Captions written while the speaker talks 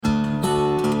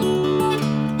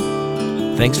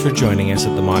Thanks for joining us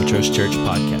at the Montrose Church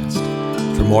Podcast.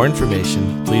 For more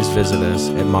information, please visit us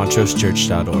at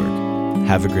montrosechurch.org.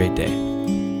 Have a great day.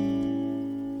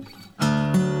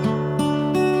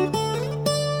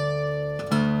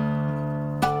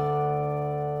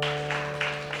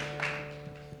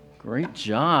 Great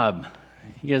job.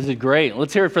 You guys did great.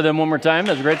 Let's hear it for them one more time.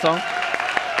 That's a great song.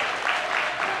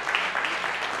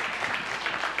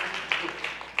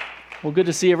 Well, good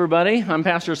to see everybody. I'm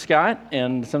Pastor Scott,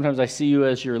 and sometimes I see you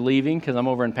as you're leaving because I'm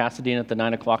over in Pasadena at the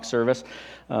 9 o'clock service.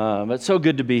 But it's so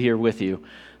good to be here with you.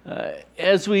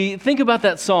 As we think about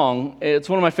that song, it's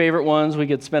one of my favorite ones. We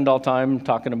could spend all time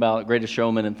talking about Greatest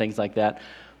Showman and things like that.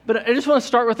 But I just want to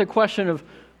start with a question of,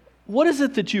 what is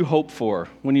it that you hope for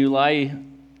when you lie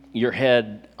your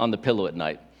head on the pillow at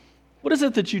night? What is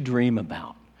it that you dream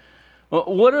about?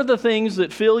 What are the things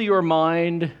that fill your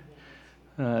mind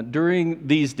during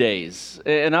these days?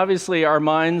 And obviously our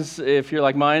minds, if you're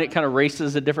like mine, it kind of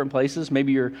races at different places.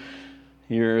 Maybe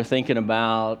you're thinking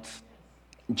about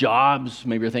jobs,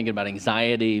 maybe you're thinking about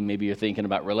anxiety, maybe you're thinking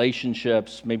about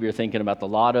relationships, maybe you're thinking about the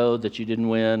lotto that you didn't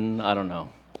win. I don't know.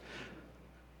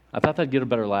 I thought that'd get a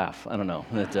better laugh. I don't know.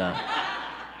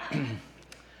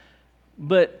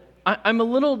 But I'm a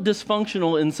little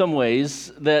dysfunctional in some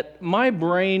ways, that my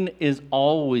brain is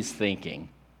always thinking.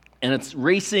 And it's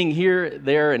racing here,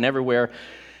 there, and everywhere.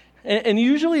 And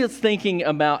usually it's thinking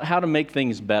about how to make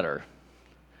things better.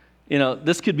 You know,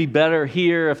 this could be better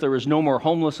here if there was no more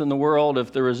homeless in the world,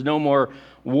 if there was no more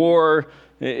war,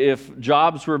 if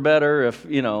jobs were better, if,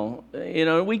 you know,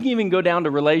 we can even go down to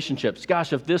relationships.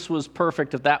 Gosh, if this was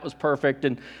perfect, if that was perfect.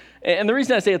 And the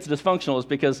reason I say it's dysfunctional is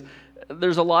because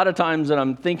there's a lot of times that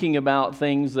I'm thinking about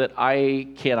things that I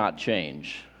cannot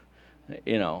change.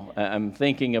 You know, I'm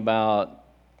thinking about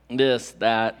this,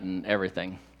 that, and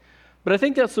everything. But I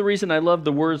think that's the reason I love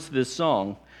the words to this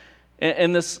song.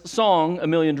 And this song, A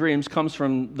Million Dreams, comes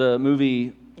from the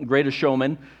movie Greatest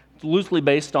Showman. It's loosely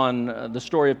based on the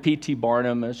story of P.T.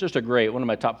 Barnum. It's just one of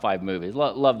my top 5 movies.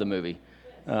 Love the movie.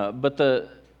 But the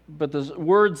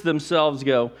words themselves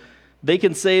go, they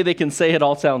can say it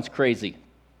all sounds crazy.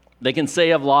 They can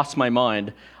say I've lost my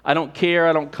mind. I don't care,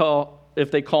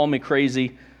 if they call me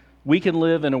crazy. We can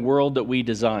live in a world that we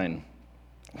design.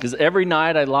 Because every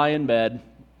night I lie in bed,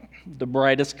 the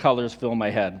brightest colors fill my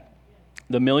head.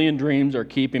 The million dreams are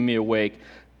keeping me awake.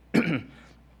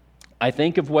 I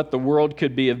think of what the world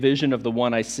could be, a vision of the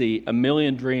one I see. A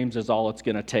million dreams is all it's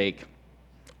going to take.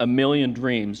 A million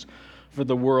dreams for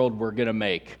the world we're going to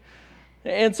make.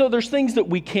 And so there's things that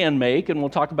we can make, and we'll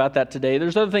talk about that today.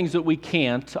 There's other things that we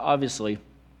can't, obviously.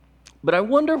 But I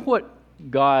wonder what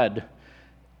God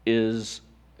his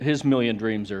million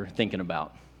dreams are thinking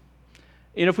about.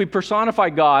 And if we personify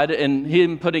God and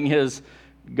him putting his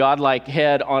godlike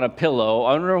head on a pillow,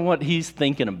 I wonder what he's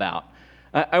thinking about.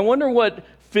 I wonder what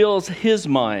fills his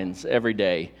minds every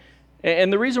day.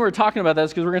 And the reason we're talking about that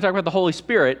is because we're going to talk about the Holy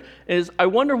Spirit, is I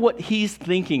wonder what he's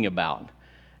thinking about.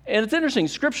 And it's interesting,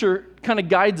 Scripture kind of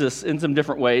guides us in some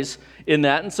different ways in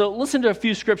that. And so listen to a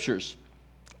few scriptures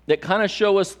that kind of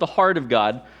show us the heart of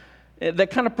God, that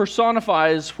kind of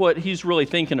personifies what he's really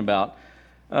thinking about.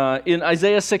 In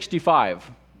Isaiah 65,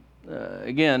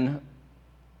 again,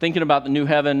 thinking about the new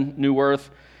heaven, new earth.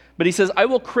 But he says, I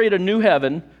will create a new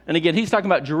heaven. And again, he's talking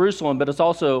about Jerusalem, but it's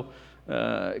also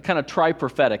kind of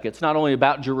tri-prophetic. It's not only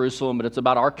about Jerusalem, but it's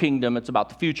about our kingdom. It's about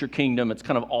the future kingdom. It's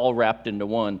kind of all wrapped into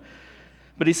one.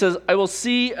 But he says, I will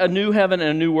see a new heaven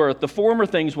and a new earth. The former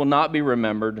things will not be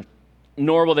remembered,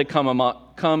 nor will they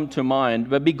come to mind.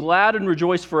 But be glad and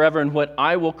rejoice forever in what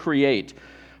I will create.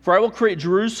 For I will create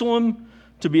Jerusalem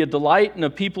to be a delight and a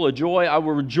people a joy. I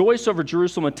will rejoice over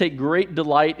Jerusalem and take great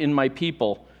delight in my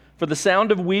people. For the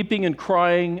sound of weeping and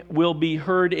crying will be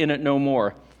heard in it no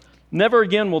more. Never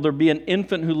again will there be an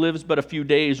infant who lives but a few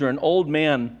days, or an old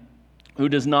man who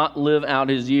does not live out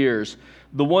his years.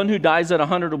 The one who dies at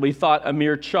 100 will be thought a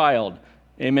mere child.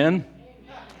 Amen?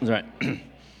 That's right.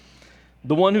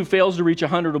 The one who fails to reach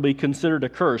 100 will be considered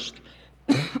accursed.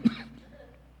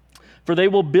 For they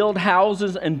will build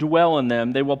houses and dwell in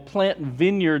them. They will plant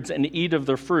vineyards and eat of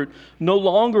their fruit. No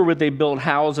longer would they build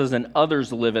houses and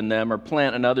others live in them, or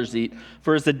plant and others eat.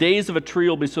 For as the days of a tree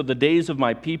will be, so the days of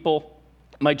my people.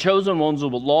 My chosen ones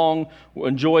will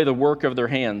enjoy the work of their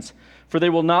hands. For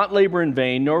they will not labor in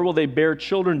vain, nor will they bear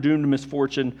children doomed to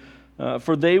misfortune.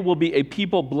 For they will be a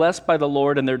people blessed by the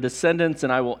Lord and their descendants,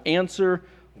 and I will answer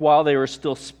while they are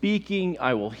still speaking.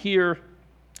 I will hear.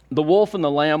 The wolf and the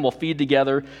lamb will feed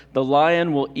together. The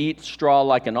lion will eat straw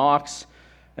like an ox,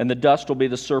 and the dust will be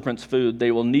the serpent's food.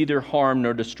 They will neither harm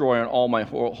nor destroy on all my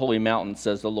holy mountains,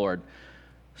 says the Lord.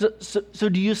 So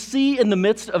do you see in the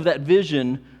midst of that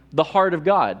vision the heart of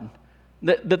God.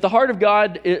 That the heart of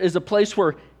God is a place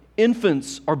where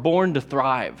infants are born to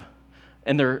thrive.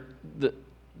 And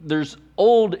there's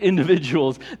old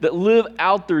individuals that live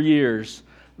out their years.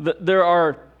 There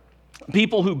are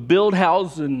people who build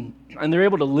houses and they're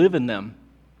able to live in them.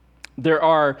 There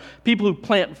are people who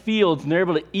plant fields and they're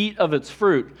able to eat of its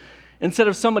fruit. Instead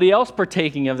of somebody else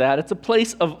partaking of that, it's a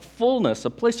place of fullness, a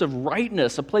place of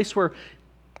rightness, a place where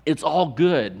it's all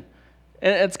good.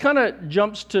 And it's kind of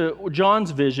jumps to John's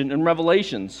vision in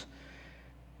Revelations.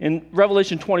 In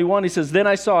Revelation 21, he says, "Then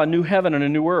I saw a new heaven and a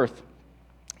new earth.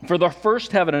 For the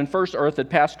first heaven and first earth had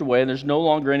passed away, and there's no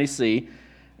longer any sea."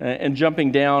 And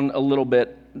jumping down a little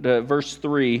bit to verse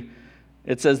 3,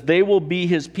 it says, "They will be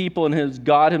his people, and his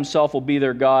God himself will be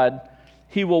their God.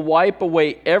 He will wipe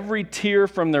away every tear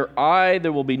from their eye.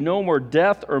 There will be no more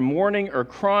death or mourning or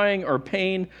crying or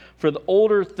pain, for the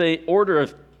order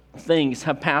of things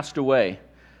have passed away."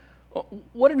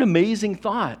 What an amazing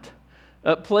thought.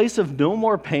 A place of no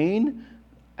more pain.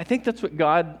 I think that's what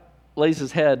God lays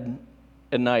his head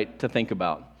at night to think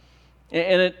about.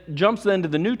 And it jumps then to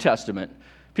the New Testament.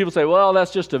 People say, well,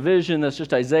 that's just a vision, that's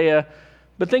just Isaiah.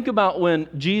 But think about when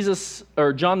Jesus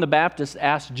or John the Baptist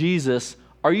asked Jesus,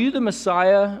 "Are you the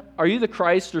Messiah? Are you the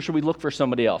Christ, or should we look for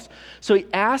somebody else?" So he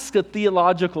asks a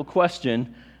theological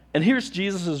question, and here's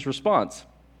Jesus' response.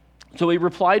 So he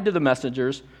replied to the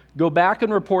messengers, "Go back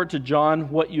and report to John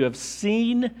what you have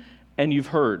seen and you've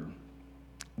heard.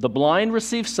 The blind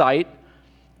receive sight,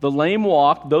 the lame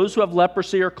walk, those who have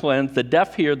leprosy are cleansed, the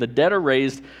deaf hear, the dead are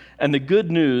raised, and the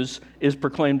good news is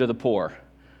proclaimed to the poor."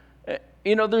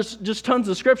 There's just tons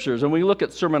of scriptures. And we look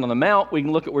at Sermon on the Mount, we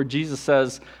can look at where Jesus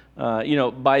says,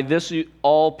 "By this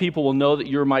all people will know that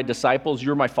you're my disciples,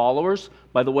 you're my followers,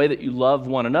 by the way that you love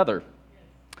one another."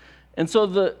 And so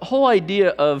the whole idea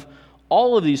of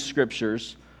all of these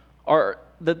scriptures are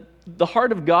that the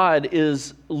heart of God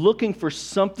is looking for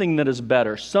something that is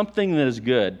better, something that is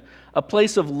good, a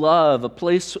place of love, a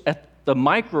place at the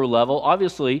micro level,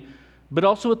 obviously, but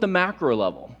also at the macro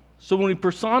level. So when we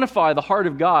personify the heart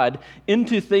of God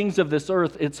into things of this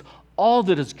earth, it's all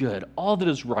that is good, all that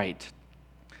is right.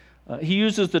 He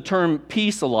uses the term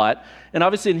peace a lot, and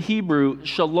obviously in Hebrew,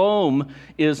 shalom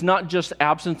is not just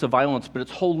absence of violence, but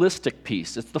it's holistic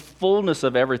peace. It's the fullness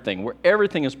of everything, where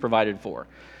everything is provided for.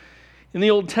 In the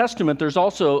Old Testament, there's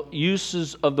also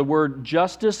uses of the word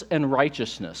justice and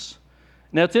righteousness.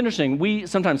 Now, it's interesting. We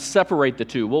sometimes separate the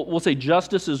two. We'll say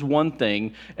justice is one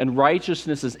thing, and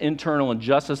righteousness is internal, and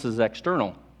justice is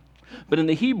external. But in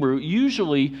the Hebrew,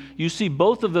 usually you see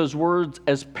both of those words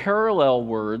as parallel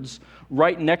words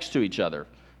right next to each other.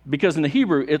 Because in the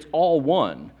Hebrew, it's all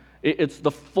one. It's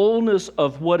the fullness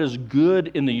of what is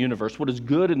good in the universe, what is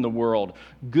good in the world,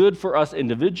 good for us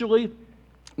individually,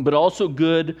 but also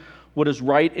good what is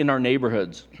right in our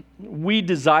neighborhoods. We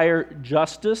desire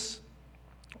justice.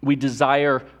 We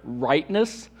desire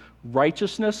rightness,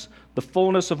 righteousness, the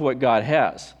fullness of what God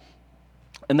has.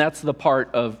 And that's the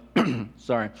part of,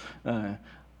 I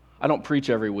don't preach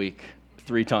every week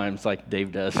 3 times like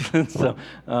Dave does.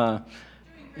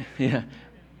 Yeah.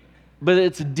 But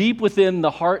it's deep within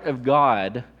the heart of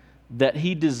God that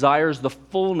he desires the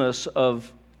fullness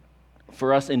of,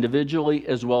 for us individually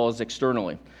as well as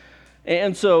externally.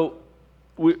 And so,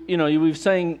 we've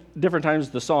sang different times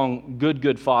the song, "Good,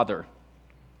 Good Father."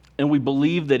 And we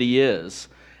believe that he is,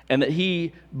 and that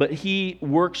he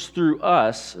works through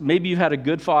us. Maybe you've had a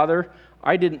good father.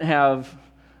 I didn't have,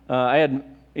 I had,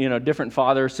 different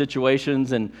father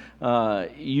situations, and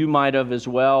you might have as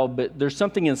well, but there's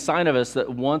something inside of us that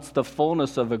wants the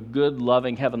fullness of a good,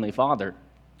 loving Heavenly Father.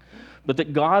 But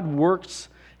that God works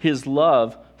his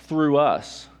love through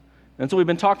us. And so we've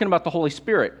been talking about the Holy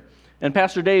Spirit. And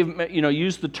Pastor Dave,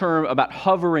 used the term about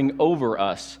hovering over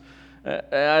us.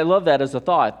 I love that as a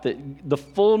thought, that the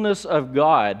fullness of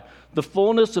God, the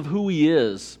fullness of who he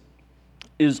is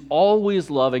always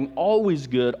loving, always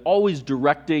good, always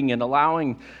directing and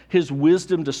allowing his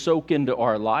wisdom to soak into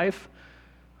our life.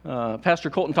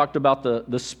 Pastor Colton talked about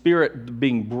the Spirit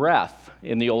being breath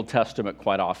in the Old Testament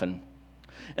quite often.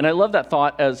 And I love that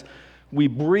thought as we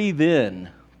breathe in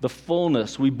the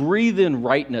fullness, we breathe in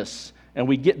rightness, and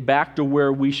we get back to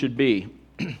where we should be.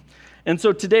 And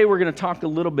so today we're going to talk a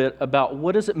little bit about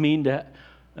what does it mean to,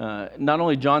 not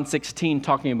only John 16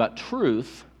 talking about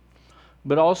truth,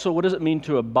 but also what does it mean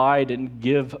to abide and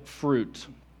give fruit.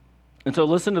 And so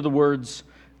listen to the words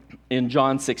in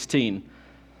John 16.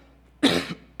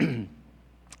 And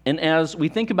as we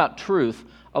think about truth,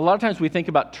 a lot of times we think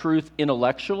about truth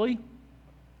intellectually.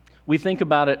 We think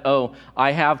about it,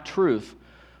 I have truth.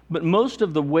 but most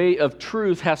of the way of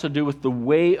truth has to do with the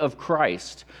way of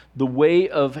Christ, the way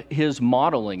of his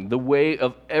modeling, the way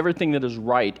of everything that is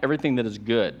right, everything that is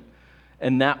good,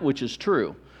 and that which is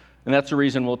true. And that's the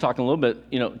reason we'll talk in a little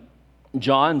bit,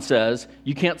 John says,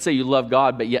 you can't say you love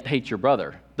God but yet hate your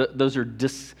brother. Those are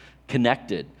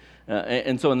disconnected.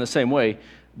 And so in the same way,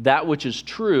 that which is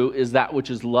true is that which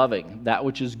is loving, that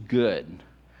which is good.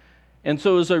 And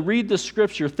so as I read the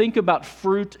scripture, think about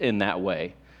fruit in that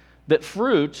way. That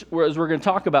fruit, as we're going to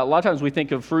talk about, a lot of times we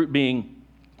think of fruit being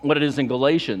what it is in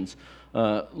Galatians,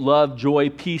 love, joy,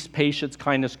 peace, patience,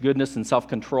 kindness, goodness, and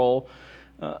self-control.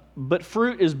 But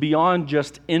fruit is beyond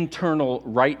just internal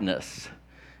rightness.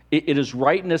 It is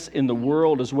rightness in the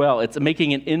world as well. It's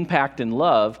making an impact in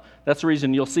love. That's the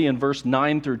reason you'll see in verse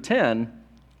 9 through 10,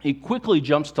 he quickly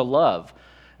jumps to love.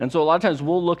 And so a lot of times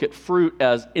we'll look at fruit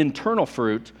as internal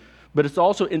fruit, but it's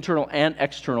also internal and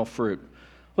external fruit.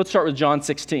 Let's start with John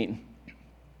 16.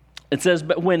 It says,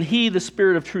 "But when he, the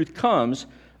Spirit of truth, comes,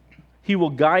 he will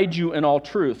guide you in all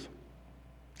truth.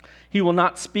 He will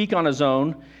not speak on his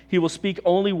own. He will speak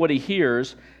only what he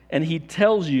hears, and he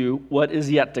tells you what is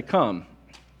yet to come."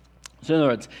 So in other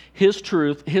words, his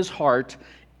truth, his heart,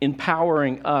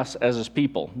 empowering us as his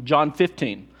people. John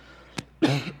 15.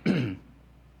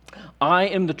 "I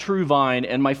am the true vine,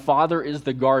 and my Father is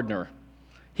the gardener.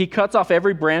 He cuts off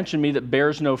every branch in me that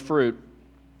bears no fruit,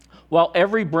 while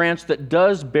every branch that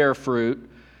does bear fruit,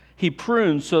 he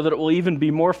prunes so that it will even be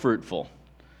more fruitful."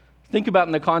 Think about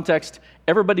in the context,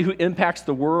 everybody who impacts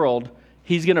the world,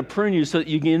 he's going to prune you so that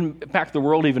you can impact the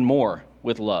world even more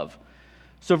with love.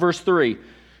 So verse 3,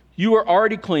 "You are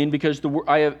already clean because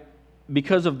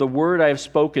of the word I have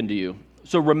spoken to you.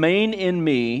 So remain in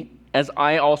me as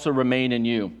I also remain in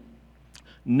you.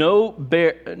 No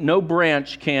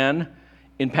branch can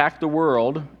impact the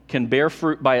world, can bear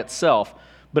fruit by itself,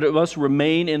 but it must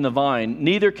remain in the vine.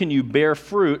 Neither can you bear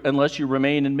fruit unless you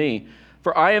remain in me.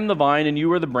 For I am the vine and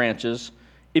you are the branches.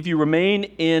 If you remain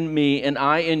in me and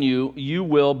I in you, you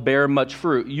will bear much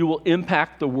fruit. You will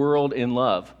impact the world in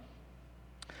love.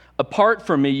 Apart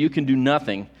from me, you can do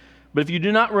nothing. But if you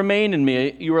do not remain in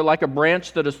me, you are like a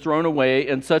branch that is thrown away,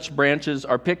 and such branches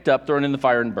are picked up, thrown in the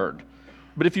fire, and burned.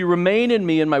 But if you remain in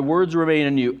me and my words remain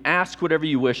in you, ask whatever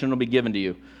you wish and it will be given to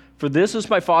you. For this is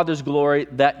my Father's glory,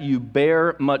 that you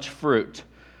bear much fruit,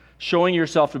 showing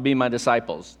yourself to be my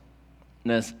disciples."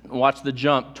 Now, watch the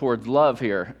jump towards love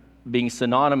here, being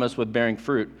synonymous with bearing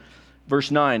fruit.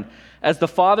 Verse 9, "As the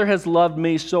Father has loved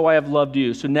me, so I have loved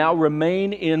you. So now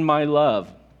remain in my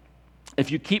love.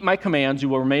 If you keep my commands, you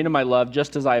will remain in my love,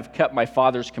 just as I have kept my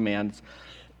Father's commands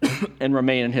and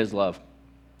remain in his love.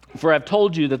 For I have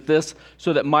told you that this,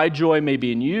 so that my joy may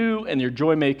be in you and your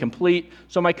joy may be complete.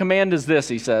 So my command is this,"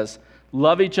 he says,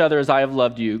 "love each other as I have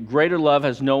loved you. Greater love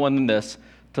has no one than this,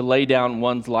 to lay down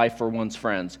one's life for one's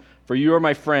friends. For you are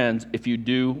my friends if you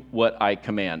do what I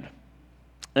command."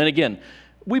 And again,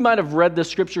 we might have read this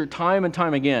scripture time and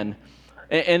time again.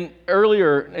 And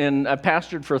earlier, and I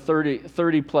pastored for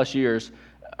 30 plus years,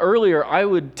 earlier I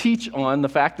would teach on the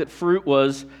fact that fruit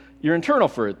was your internal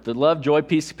fruit, the love, joy,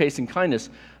 peace, patience, and kindness.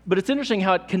 But it's interesting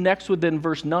how it connects within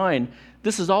verse 9.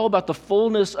 This is all about the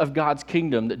fullness of God's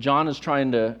kingdom that John is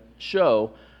trying to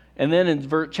show. And then in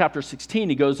chapter 16,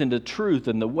 he goes into truth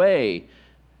and the way,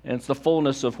 and it's the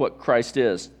fullness of what Christ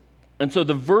is. And so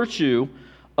the virtue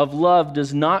of love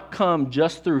does not come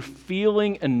just through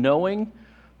feeling and knowing,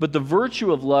 but the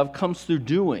virtue of love comes through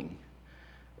doing.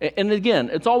 And again,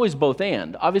 it's always both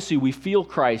and. Obviously, we feel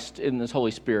Christ in this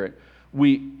Holy Spirit.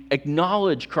 We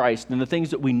acknowledge Christ and the things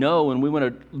that we know, and we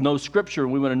want to know Scripture,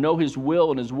 and we want to know his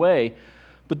will and his way.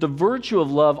 But the virtue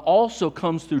of love also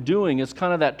comes through doing. It's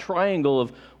kind of that triangle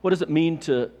of what does it mean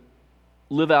to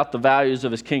live out the values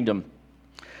of his kingdom.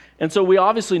 And so we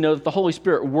obviously know that the Holy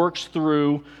Spirit works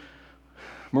through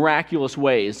miraculous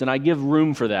ways, and I give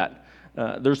room for that.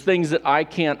 There's things that I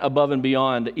can't above and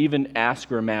beyond even ask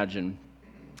or imagine.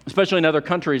 Especially in other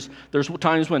countries, there's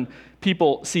times when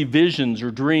people see visions or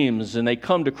dreams and they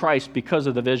come to Christ because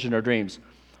of the vision or dreams.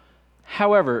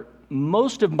 However,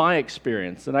 most of my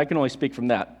experience, and I can only speak from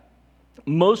that,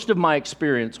 most of my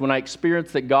experience, when I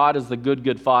experience that God is the good,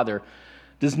 good Father,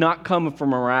 does not come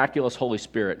from a miraculous Holy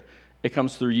Spirit. It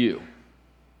comes through you.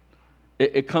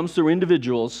 It comes through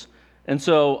individuals. And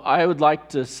so I would like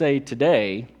to say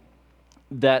today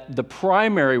that the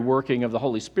primary working of the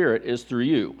Holy Spirit is through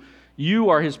you. You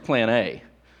are his plan A.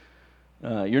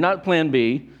 You're not plan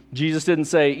B. Jesus didn't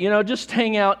say, just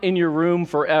hang out in your room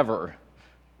forever.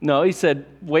 No, he said,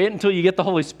 wait until you get the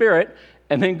Holy Spirit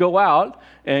and then go out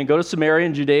and go to Samaria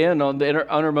and Judea and on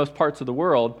the uttermost parts of the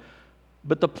world.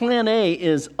 But the plan A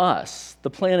is us. The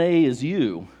plan A is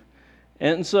you.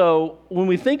 And so when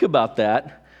we think about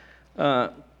that,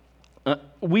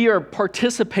 we are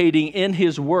participating in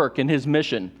his work and his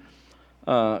mission.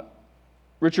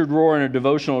 Richard Rohr, in a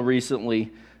devotional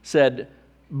recently, said,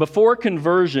 before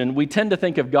conversion, we tend to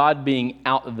think of God being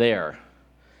out there.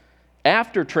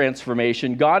 After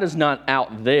transformation, God is not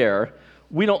out there.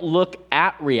 We don't look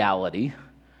at reality.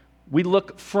 We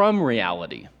look from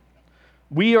reality.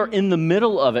 We are in the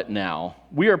middle of it now.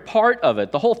 We are part of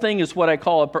it. The whole thing is what I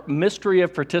call a mystery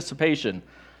of participation.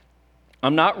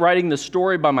 I'm not writing the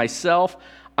story by myself.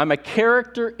 I'm a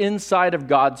character inside of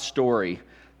God's story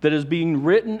that is being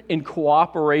written in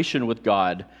cooperation with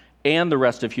God and the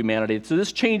rest of humanity. So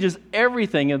this changes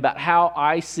everything about how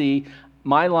I see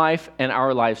my life and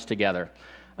our lives together.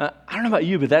 I don't know about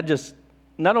you, but that just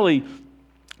not only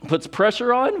puts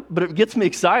pressure on, but it gets me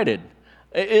excited.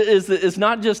 It's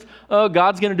not just, oh,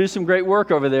 God's going to do some great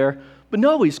work over there, but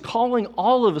no, he's calling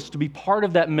all of us to be part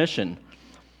of that mission.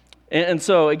 And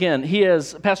so, again,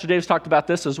 Pastor Dave's talked about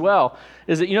this as well,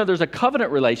 is that, there's a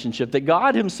covenant relationship, that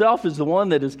God himself is the one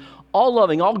that is all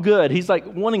loving, all good. He's like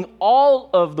wanting all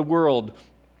of the world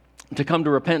to come to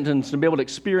repentance and be able to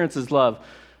experience his love.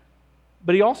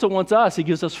 But he also wants us, he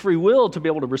gives us free will to be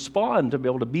able to respond, to be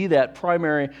able to be that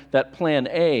primary, that plan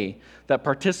A, that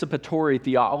participatory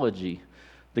theology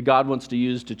that God wants to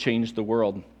use to change the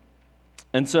world.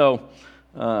 And so,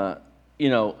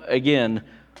 again,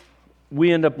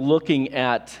 we end up looking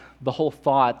at the whole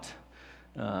thought,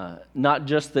 not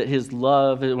just that his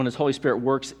love, when his Holy Spirit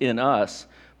works in us,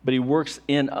 but he works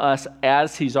in us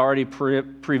as he's already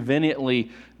prevenently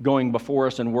going before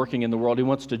us and working in the world. He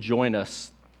wants to join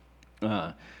us.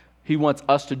 He wants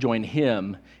us to join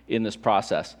him in this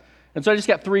process. And so I just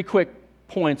got 3 quick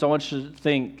points I want you to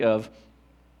think of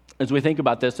as we think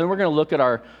about this. And we're going to look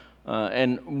at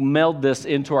and meld this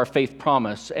into our faith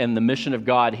promise and the mission of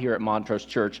God here at Montrose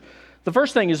Church. The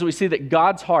first thing is we see that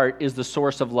God's heart is the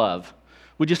source of love.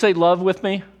 Would you say love with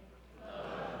me? Love.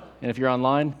 And if you're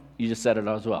online, you just said it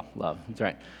as well. Love. That's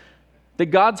right. That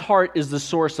God's heart is the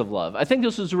source of love. I think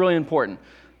this is really important.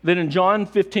 That in John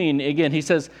 15, again, he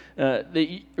says,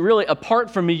 that really,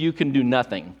 apart from me, you can do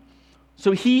nothing.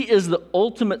 So he is the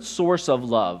ultimate source of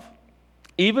love.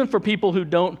 Even for people who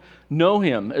don't know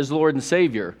him as Lord and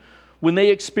Savior, when they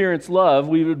experience love,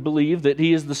 we would believe that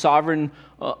he is the sovereign,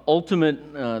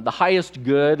 ultimate, the highest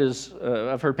good, as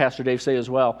I've heard Pastor Dave say as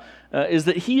well, is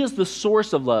that he is the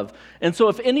source of love. And so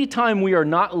if any time we are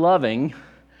not loving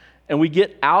and we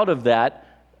get out of that,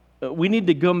 we need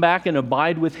to come back and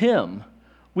abide with him.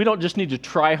 We don't just need to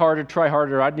try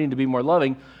harder, I need to be more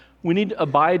loving. We need to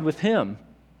abide with him.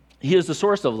 He is the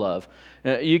source of love.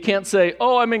 You can't say,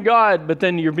 oh, I'm in God, but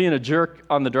then you're being a jerk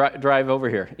on the drive over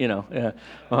here,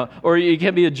 or you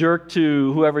can't be a jerk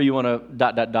to whoever you want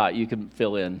to ... you can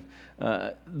fill in.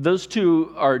 Those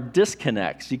two are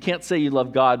disconnects. You can't say you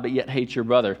love God, but yet hate your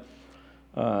brother.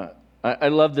 I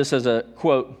love this as a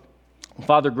quote.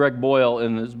 Father Greg Boyle,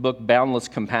 in his book, Boundless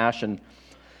Compassion,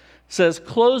 says,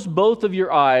 close both of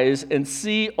your eyes and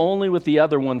see only with the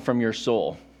other one from your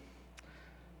soul.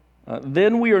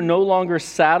 Then we are no longer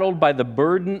saddled by the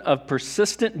burden of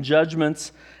persistent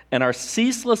judgments and our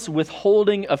ceaseless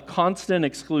withholding of constant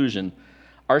exclusion.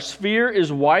 Our sphere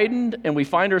is widened, and we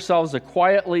find ourselves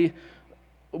quite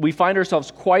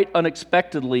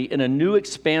unexpectedly in a new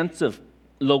expansive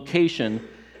location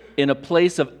in a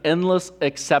place of endless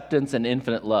acceptance and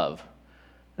infinite love.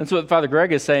 And so what Father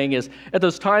Greg is saying is, at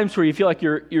those times where you feel like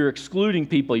you're excluding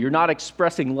people, you're not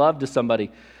expressing love to somebody,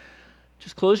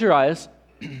 just close your eyes,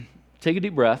 take a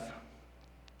deep breath,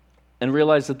 and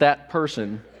realize that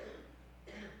person,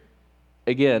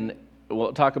 again,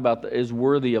 we'll talk about, is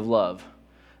worthy of love.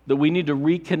 That we need to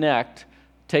reconnect,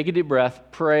 take a deep breath,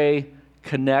 pray,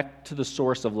 connect to the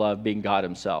source of love, being God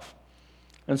himself.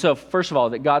 And so, first of all,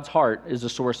 that God's heart is the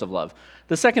source of love.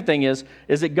 The second thing is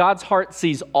that God's heart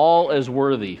sees all as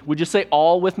worthy. Would you say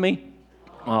all with me?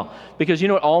 All. Because you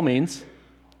know what all means?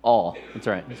 All. That's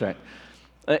right.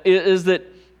 Is that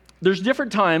there's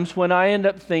different times when I end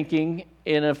up thinking,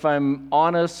 and if I'm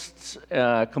honest,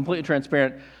 completely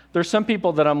transparent, there's some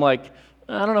people that I'm like,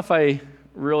 I don't know if I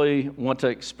really want to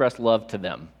express love to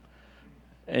them.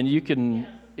 And you can,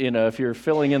 if you're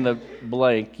filling in the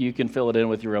blank, you can fill it in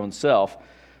with your own self.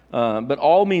 But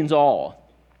all means all.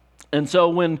 And so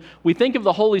when we think of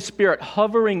the Holy Spirit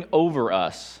hovering over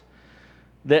us,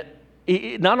 that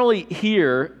not only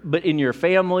here, but in your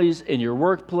families, in your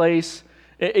workplace,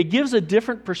 it gives a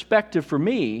different perspective for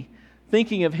me,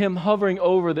 thinking of him hovering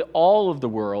over all of the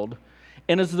world.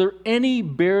 And is there any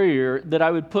barrier that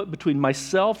I would put between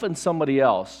myself and somebody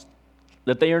else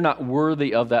that they are not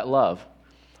worthy of that love?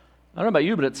 I don't know about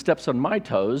you, but it steps on my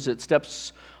toes. It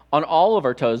steps on all of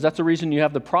our toes. That's the reason you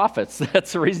have the prophets.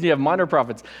 That's the reason you have minor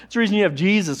prophets. That's the reason you have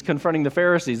Jesus confronting the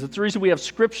Pharisees. That's the reason we have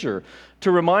Scripture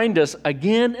to remind us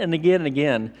again and again and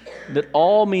again that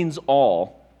all means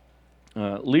all.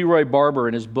 Leroy Barber,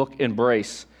 in his book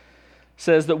Embrace,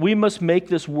 says that we must make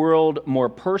this world more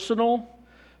personal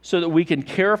so that we can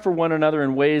care for one another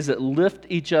in ways that lift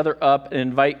each other up and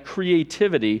invite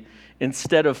creativity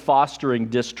instead of fostering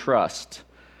distrust.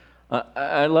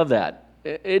 I love that.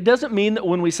 It doesn't mean that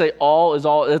when we say all is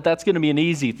all, that's going to be an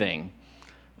easy thing.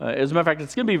 As a matter of fact,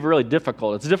 it's going to be really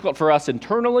difficult. It's difficult for us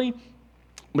internally,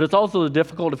 but it's also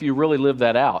difficult if you really live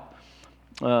that out.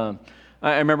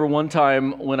 I remember one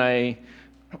time when I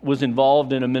was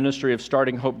involved in a ministry of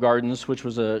starting Hope Gardens, which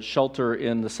was a shelter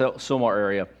in the Sylmar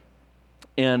area.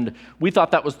 And we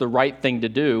thought that was the right thing to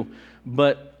do,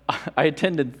 but I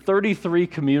attended 33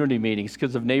 community meetings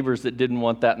because of neighbors that didn't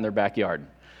want that in their backyard.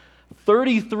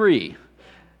 33.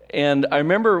 And I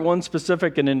remember one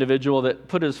specific an individual that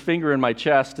put his finger in my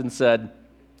chest and said,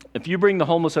 if you bring the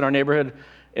homeless in our neighborhood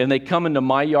and they come into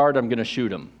my yard, I'm going to shoot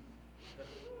them.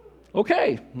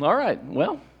 Okay, all right,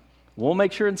 well, we'll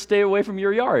make sure and stay away from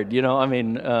your yard,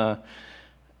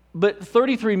 but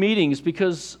 33 meetings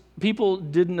because people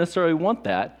didn't necessarily want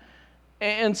that.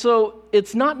 And so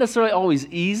it's not necessarily always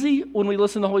easy when we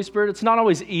listen to the Holy Spirit. It's not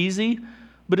always easy,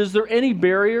 but is there any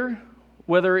barrier,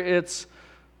 whether it's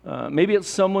maybe it's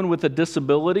someone with a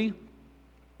disability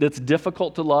that's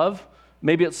difficult to love.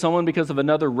 Maybe it's someone because of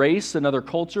another race, another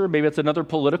culture. Maybe it's another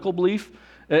political belief.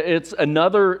 It's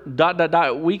another ...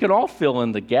 We can all fill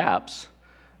in the gaps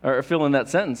or fill in that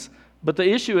sentence. But the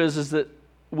issue is that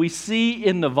we see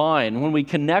in the vine, when we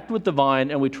connect with the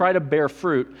vine and we try to bear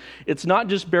fruit, it's not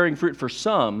just bearing fruit for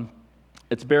some,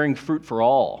 it's bearing fruit for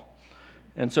all.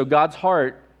 And so God's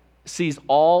heart sees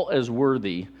all as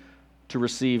worthy to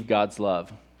receive God's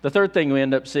love. The third thing we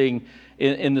end up seeing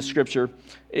in the Scripture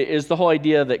is the whole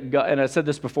idea that God, and I said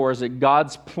this before, is that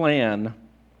God's plan,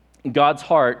 God's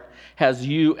heart has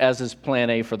you as his plan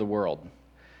A for the world.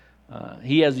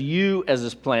 He has you as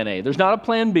his plan A. There's not a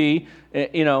plan B.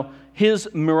 His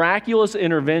miraculous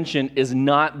intervention is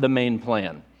not the main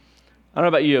plan. I don't know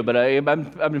about you, but I've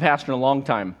been pastoring a long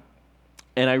time,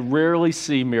 and I rarely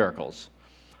see miracles.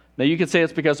 Now, you could say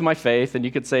it's because of my faith, and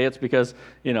you could say it's because,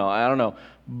 I don't know.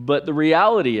 But the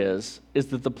reality is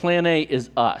that the plan A is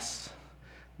us.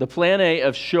 The plan A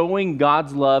of showing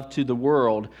God's love to the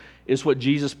world is what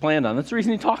Jesus planned on. That's the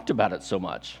reason he talked about it so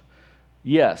much.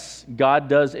 Yes, God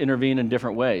does intervene in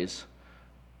different ways,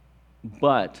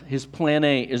 but his plan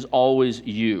A is always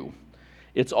you.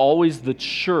 It's always the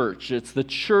church. It's the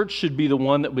church should be the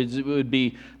one that would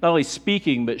be not only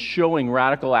speaking, but showing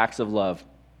radical acts of love.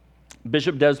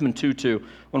 Bishop Desmond Tutu,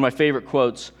 one of my favorite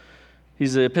quotes,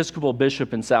 he's an Episcopal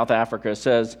bishop in South Africa,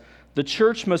 says, "The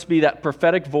church must be that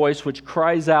prophetic voice which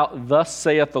cries out, 'Thus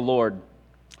saith the Lord,'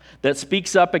 that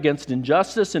speaks up against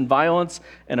injustice and violence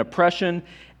and oppression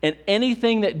and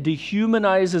anything that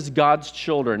dehumanizes God's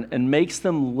children and makes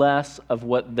them less of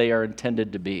what they are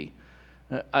intended to be."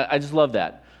 I just love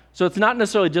that. So it's not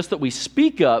necessarily just that we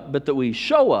speak up, but that we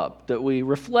show up, that we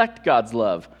reflect God's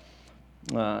love.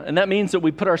 And that means that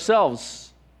we put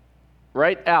ourselves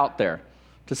right out there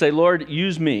to say, Lord,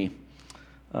 use me.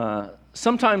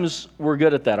 Sometimes we're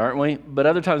good at that, aren't we? But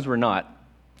other times we're not.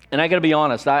 And I got to be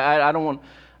honest, I don't want...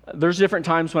 There's different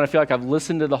times when I feel like I've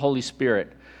listened to the Holy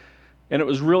Spirit, and it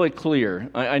was really clear.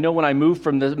 I know when I moved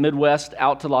from the Midwest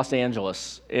out to Los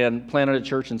Angeles and planted a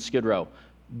church in Skid Row,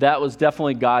 that was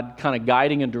definitely God kind of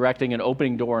guiding and directing and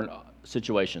opening door in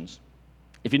situations.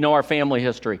 If you know our family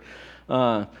history,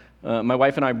 my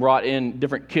wife and I brought in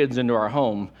different kids into our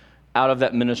home out of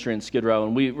that ministry in Skid Row,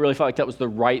 and we really felt like that was the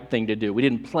right thing to do. We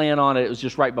didn't plan on it. It was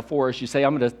just right before us. You say,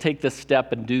 I'm going to take this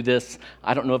step and do this.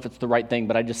 I don't know if it's the right thing,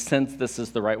 but I just sense this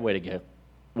is the right way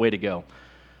to go.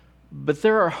 But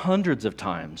there are hundreds of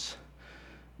times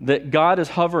that God is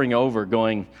hovering over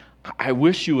going, I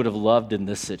wish you would have loved in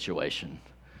this situation.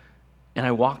 And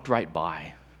I walked right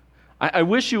by. I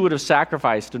wish you would have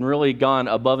sacrificed and really gone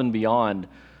above and beyond,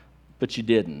 but you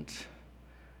didn't.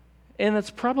 And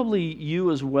it's probably you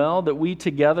as well, that we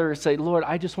together say, Lord,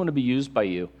 I just want to be used by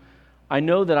you. I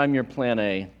know that I'm your plan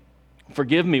A.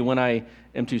 Forgive me when I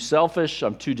am too selfish,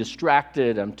 I'm too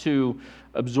distracted, I'm too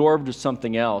absorbed with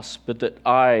something else, but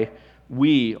that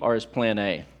we are his plan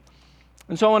A.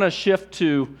 And so I want to shift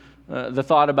to the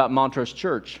thought about Montrose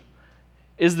Church,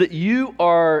 is that you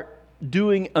are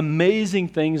doing amazing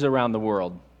things around the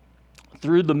world.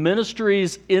 Through the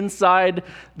ministries inside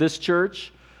this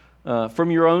church,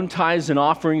 from your own tithes and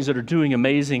offerings that are doing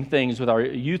amazing things with our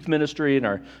youth ministry and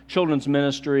our children's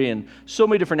ministry and so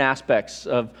many different aspects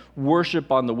of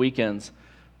worship on the weekends.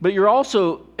 But you're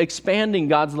also expanding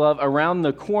God's love around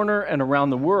the corner and around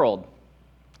the world.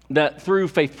 That through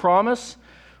Faith Promise,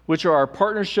 which are our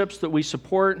partnerships that we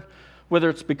support, whether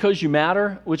it's Because You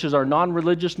Matter, which is our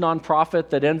non-religious nonprofit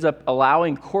that ends up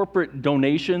allowing corporate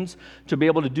donations to be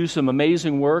able to do some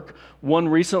amazing work. One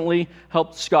recently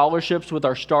helped scholarships with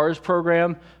our STARS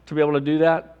program to be able to do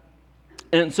that.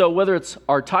 And so whether it's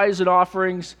our tithes and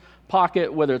offerings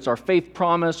pocket, whether it's our Faith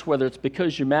Promise, whether it's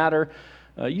Because You Matter,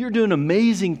 you're doing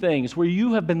amazing things where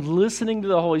you have been listening to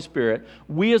the Holy Spirit.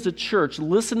 We as a church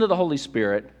listen to the Holy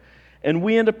Spirit, and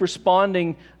we end up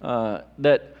responding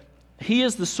that He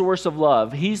is the source of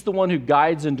love. He's the one who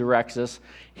guides and directs us.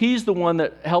 He's the one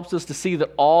that helps us to see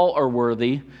that all are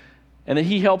worthy, and that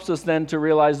He helps us then to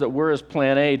realize that we're His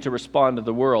plan A to respond to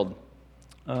the world.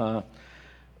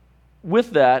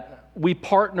 With that, we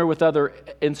partner with other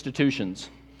institutions.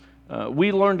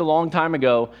 We learned a long time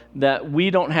ago that we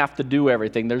don't have to do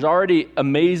everything. There's already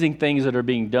amazing things that are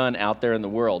being done out there in the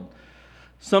world.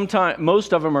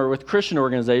 Most of them are with Christian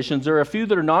organizations. There are a few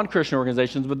that are non-Christian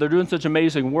organizations, but they're doing such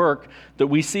amazing work that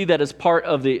we see that as part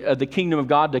of the kingdom of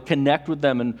God, to connect with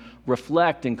them and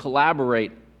reflect and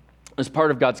collaborate as part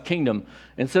of God's kingdom.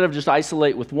 Instead of just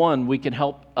isolate with one, we can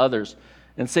help others.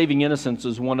 And Saving Innocence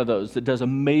is one of those that does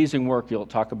amazing work you'll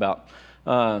talk about.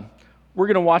 We're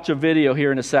going to watch a video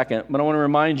here in a second, but I want to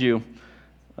remind you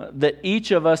that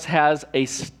each of us has a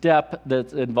step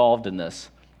that's involved in this.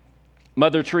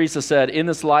 Mother Teresa said, "In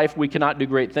this life we cannot do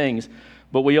great things,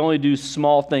 but we only do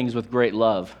small things with great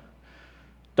love."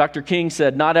 Dr. King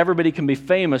said, "Not everybody can be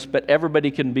famous, but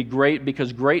everybody can be great,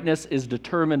 because greatness is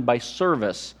determined by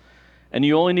service. And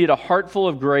you only need a heart full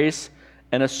of grace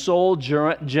and a soul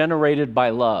generated by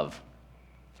love."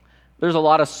 There's a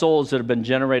lot of souls that have been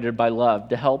generated by love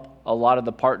to help a lot of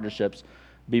the partnerships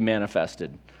be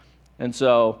manifested. And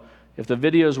so, if the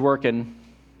video is working,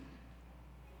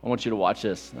 I want you to watch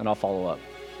this, and I'll follow up.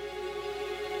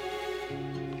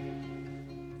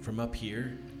 From up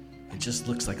here, it just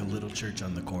looks like a little church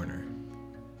on the corner.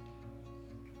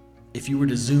 If you were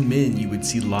to zoom in, you would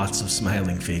see lots of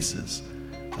smiling faces,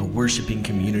 a worshiping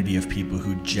community of people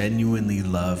who genuinely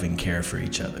love and care for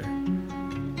each other.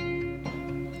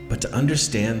 But to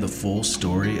understand the full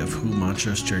story of who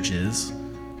Montrose Church is,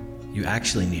 you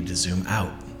actually need to zoom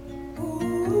out.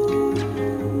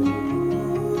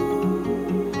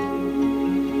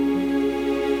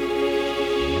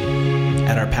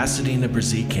 At our Pasadena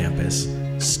Brazil campus,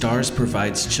 STARS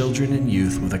provides children and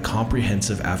youth with a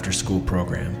comprehensive after-school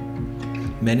program.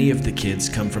 Many of the kids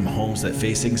come from homes that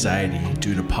face anxiety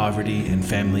due to poverty and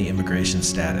family immigration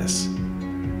status.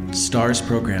 STARS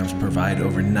programs provide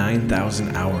over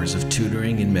 9,000 hours of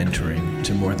tutoring and mentoring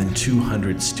to more than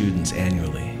 200 students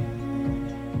annually.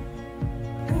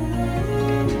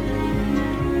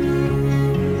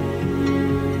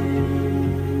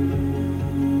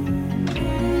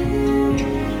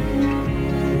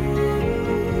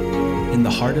 In the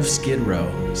heart of Skid Row,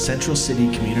 Central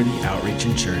City Community Outreach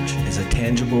and Church is a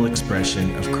tangible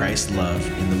expression of Christ's love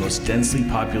in the most densely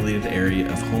populated area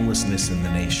of homelessness in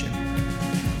the nation.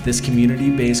 This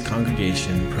community-based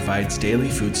congregation provides daily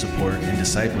food support and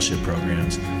discipleship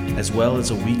programs, as well as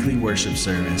a weekly worship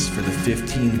service for the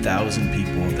 15,000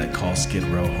 people that call Skid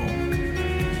Row home.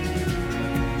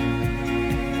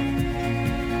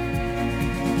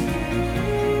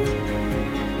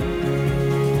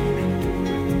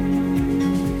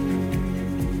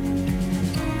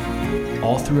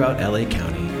 All throughout LA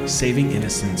County, Saving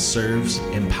Innocence serves,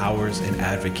 empowers, and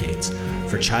advocates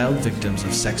for child victims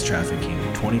of sex trafficking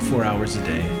 24 hours a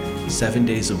day, 7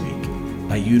 days a week,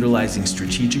 by utilizing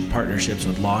strategic partnerships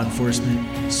with law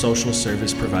enforcement, social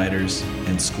service providers,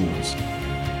 and schools.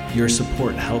 Your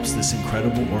support helps this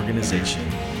incredible organization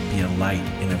be a light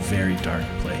in a very dark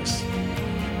place.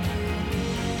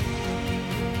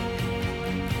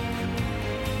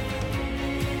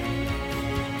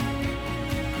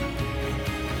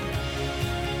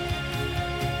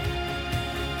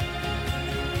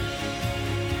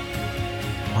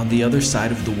 On the other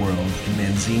side of the world, in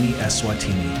Manzini,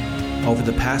 Eswatini, over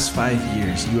the past 5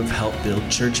 years, you have helped build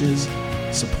churches,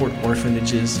 support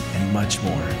orphanages, and much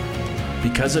more.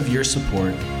 Because of your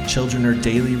support, children are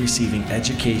daily receiving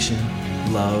education,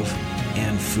 love,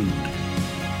 and food.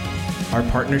 Our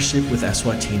partnership with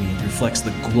Eswatini reflects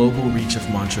the global reach of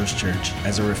Montrose Church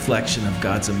as a reflection of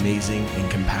God's amazing and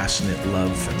compassionate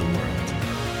love for the world.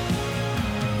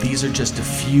 These are just a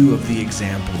few of the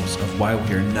examples of why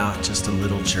we are not just a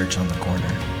little church on the corner.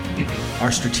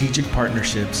 Our strategic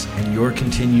partnerships and your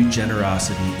continued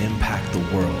generosity impact the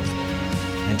world,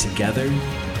 and together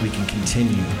we can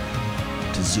continue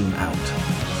to zoom out.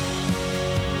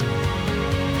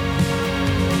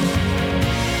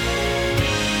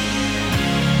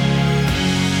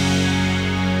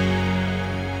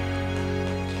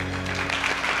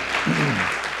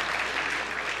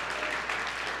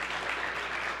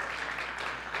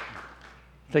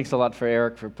 Thanks a lot for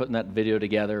Eric for putting that video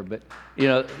together, but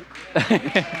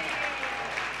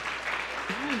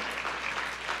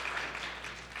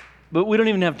but we don't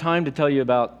even have time to tell you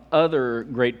about other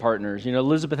great partners.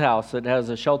 Elizabeth House, that has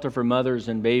a shelter for mothers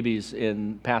and babies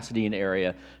in Pasadena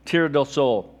area. Tierra del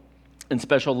Sol in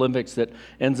Special Olympics that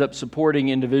ends up supporting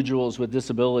individuals with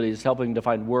disabilities, helping to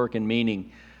find work and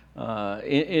meaning.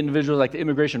 Individuals like the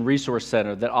Immigration Resource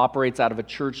Center that operates out of a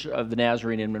Church of the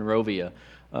Nazarene in Monrovia.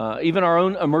 Even our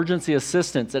own emergency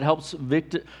assistance that helps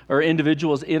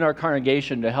individuals in our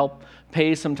congregation to help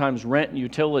pay sometimes rent and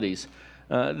utilities.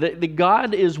 The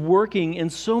God is working in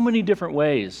so many different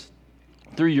ways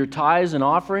through your tithes and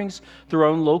offerings, through our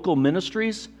own local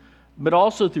ministries, but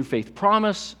also through Faith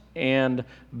Promise and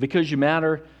Because You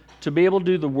Matter, to be able to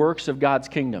do the works of God's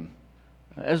kingdom.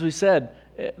 As we said,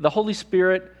 the Holy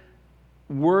Spirit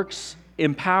works,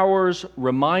 empowers,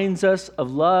 reminds us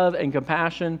of love and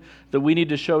compassion that we need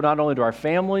to show not only to our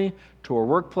family, to our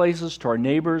workplaces, to our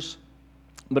neighbors,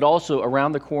 but also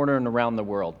around the corner and around the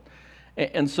world.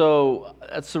 And so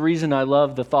that's the reason I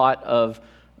love the thought of,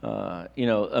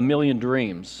 a million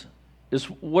dreams, is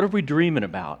what are we dreaming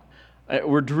about?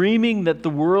 We're dreaming that the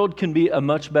world can be a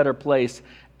much better place,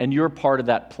 and you're part of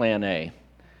that plan A.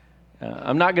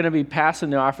 I'm not going to be passing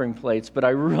the offering plates, but I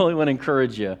really want to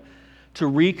encourage you to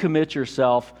recommit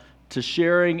yourself to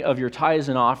sharing of your tithes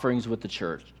and offerings with the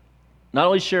church. Not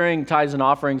only sharing tithes and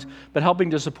offerings, but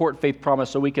helping to support Faith Promise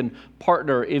so we can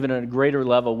partner even at a greater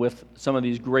level with some of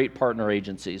these great partner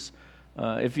agencies.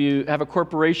 If you have a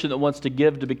corporation that wants to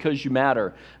give to Because You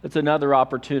Matter, that's another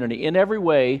opportunity. In every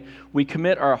way, we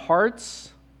commit our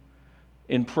hearts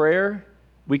in prayer.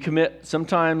 We commit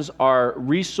sometimes our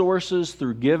resources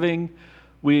through giving.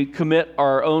 We commit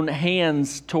our own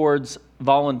hands towards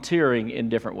volunteering in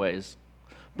different ways.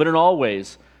 But in all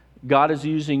ways, God is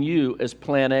using you as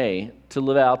plan A to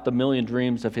live out the million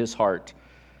dreams of His heart.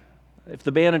 If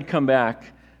the band had come back,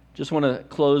 just want to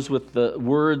close with the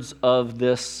words of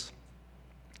this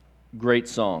great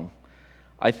song.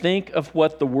 I think of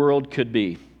what the world could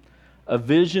be, a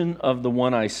vision of the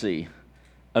one I see.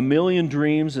 A million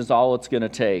dreams is all it's going to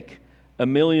take. A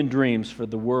million dreams for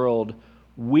the world,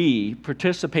 we,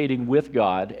 participating with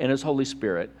God and His Holy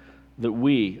Spirit, that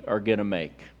we are going to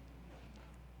make.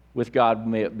 With God,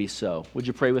 may it be so. Would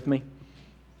you pray with me?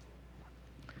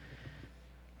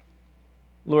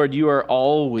 Lord, You are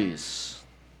always,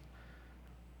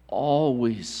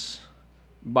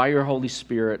 by Your Holy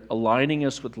Spirit, aligning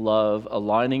us with love,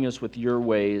 aligning us with Your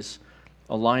ways,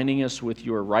 aligning us with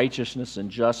Your righteousness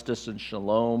and justice and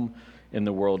shalom in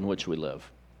the world in which we live.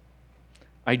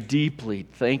 I deeply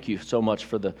thank You so much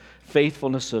for the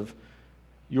faithfulness of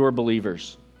Your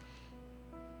believers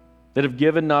that have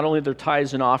given not only their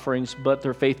tithes and offerings, but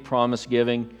their faith promise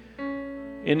giving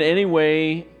in any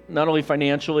way, not only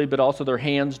financially, but also their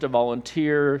hands to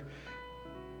volunteer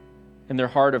and their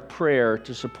heart of prayer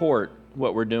to support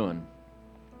what we're doing.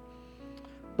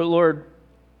 But Lord,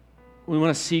 we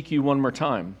want to seek You one more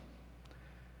time.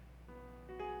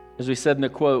 As we said in the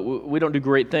quote, we don't do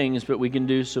great things, but we can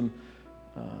do some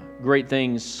great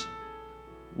things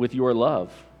with Your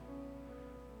love.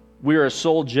 We are a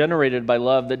soul generated by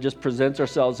love that just presents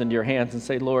ourselves into Your hands and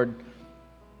say, Lord,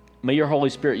 may Your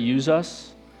Holy Spirit use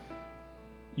us.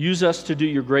 Use us to do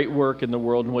Your great work in the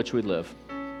world in which we live.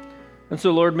 And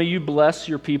so, Lord, may You bless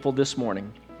Your people this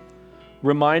morning,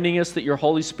 reminding us that Your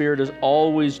Holy Spirit is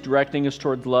always directing us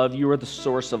towards love. You are the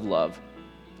source of love.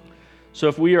 So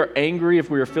if we are angry,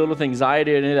 if we are filled with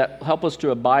anxiety, any of that, help us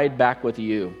to abide back with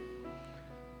You.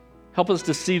 Help us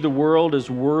to see the world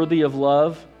as worthy of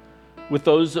love. With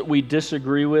those that we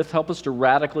disagree with, help us to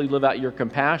radically live out Your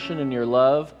compassion and Your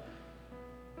love,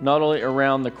 not only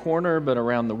around the corner, but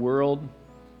around the world.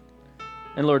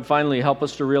 And Lord, finally, help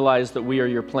us to realize that we are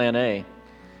Your plan A,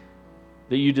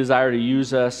 that You desire to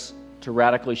use us to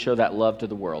radically show that love to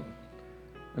the world.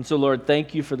 And so, Lord,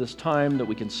 thank You for this time that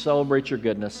we can celebrate Your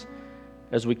goodness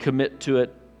as we commit to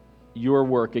it, Your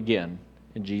work again.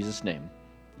 In Jesus' name,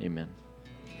 amen.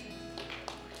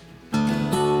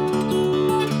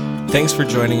 Thanks for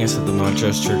joining us at the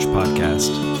Montrose Church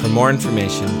Podcast. For more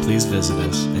information, please visit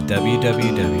us at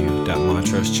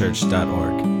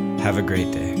www.montrosechurch.org. Have a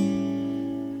great day.